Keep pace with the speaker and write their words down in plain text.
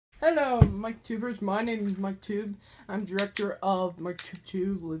Hello, Michaeltubers. My name is Michaeltube. I'm director of Michaeltube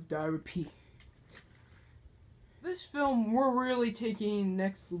 2, Live, Die, Repeat. This film, we're really taking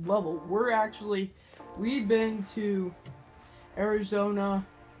next level. We've been to Arizona,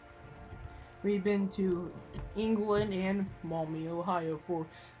 we've been to England and Maumee, Ohio for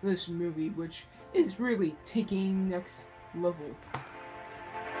this movie, which is really taking next level.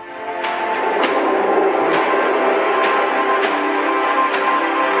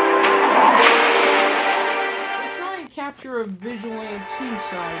 Capture a vigilante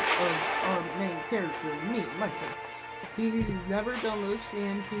side of our main character, me, Michael. He's never done this,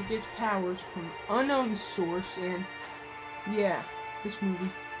 and he gets powers from unknown source, and yeah, this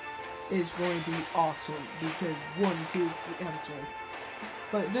movie is going to be awesome, because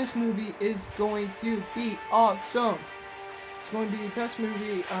but this movie is going to be awesome. It's going to be the best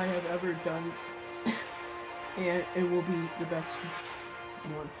movie I have ever done, and it will be the best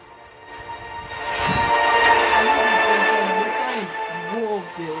one. World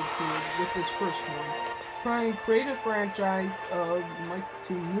build here with this first one. Try and create a franchise of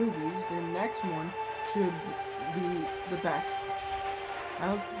Michaeltube movies. The next one should be the best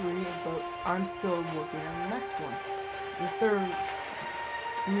out of 3, but I'm still working on the next one. The third,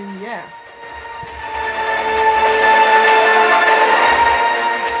 yeah.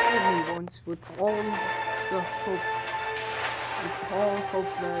 Once with all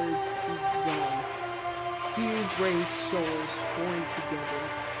hope that is gone. Few brave souls joined together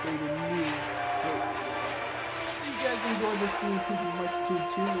create a new hope. If you guys enjoyed this sneak peek of Michaeltube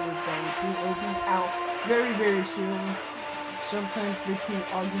 2, it will be out very, very soon. Sometime between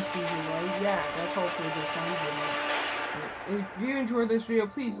August and July. Yeah, that's all for this time. If you enjoyed this video,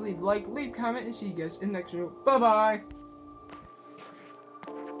 please leave a like, leave a comment, and see you guys in the next video. Bye-bye!